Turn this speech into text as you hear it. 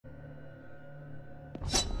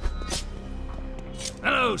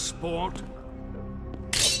So, sport.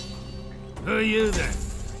 Who are you then?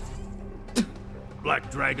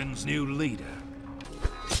 Black Dragon's new leader.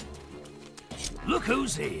 Look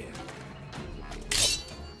who's here.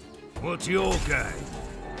 What's your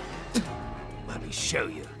game? Let me show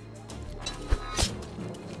you.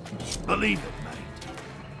 Believe it,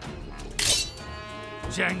 mate.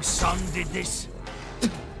 Shang Tsung did this.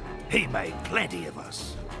 He made plenty of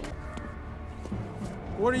us.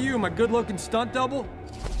 What are you, my good-looking stunt double?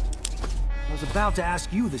 I was about to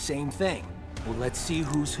ask you the same thing. Well, let's see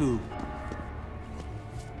who's who.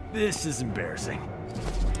 This is embarrassing.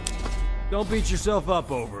 Don't beat yourself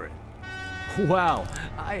up over it. Wow,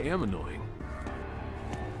 I am annoying.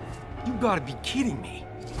 You gotta be kidding me.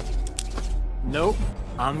 Nope.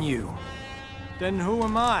 I'm you. Then who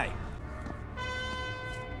am I?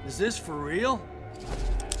 Is this for real?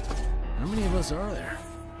 How many of us are there?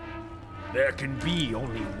 There can be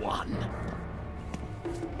only one.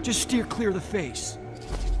 Just steer clear of the face.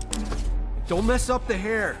 Don't mess up the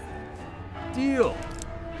hair. Deal.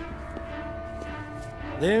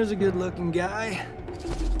 There's a good-looking guy.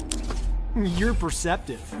 You're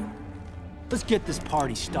perceptive. Let's get this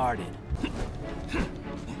party started.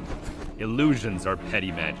 Illusions are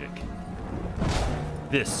petty magic.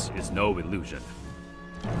 This is no illusion.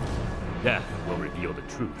 Death will reveal the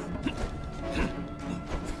truth.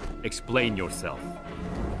 Explain yourself.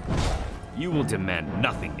 You will demand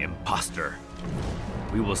nothing, imposter.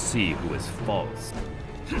 We will see who is false.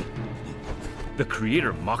 The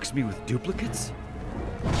Creator mocks me with duplicates?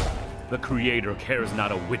 The Creator cares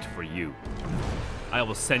not a whit for you. I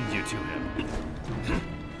will send you to him.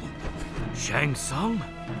 Shang Tsung?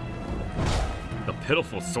 The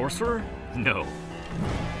pitiful sorcerer? No.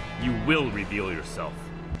 You will reveal yourself.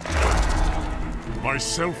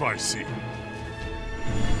 Myself I see.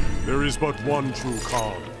 There is but one true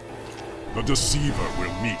card. The deceiver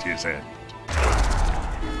will meet his end.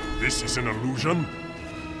 This is an illusion.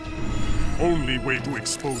 Only way to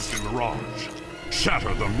expose the mirage.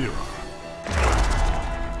 Shatter the mirror.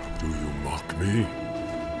 Do you mock me?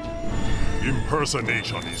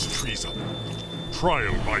 Impersonation is treason.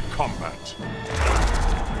 Trial by combat.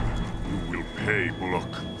 You will pay,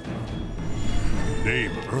 Bullock.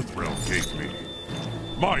 Name Earthrealm gave me.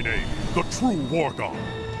 My name, the true War God.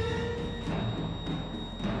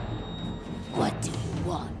 What do you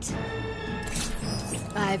want?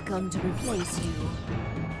 I've come to replace you.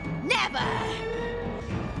 Never!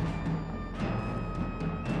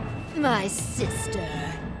 My sister.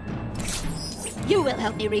 You will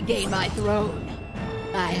help me regain my throne.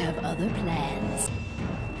 I have other plans.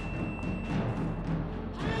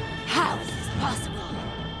 How is this possible?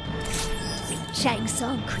 Shang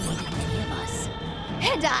Tsung created many of us,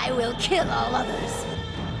 and I will kill all others.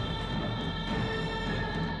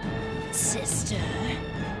 Sister,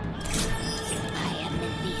 I am the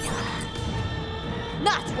leader.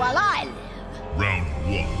 Not while I live. Round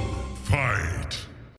 1, fight!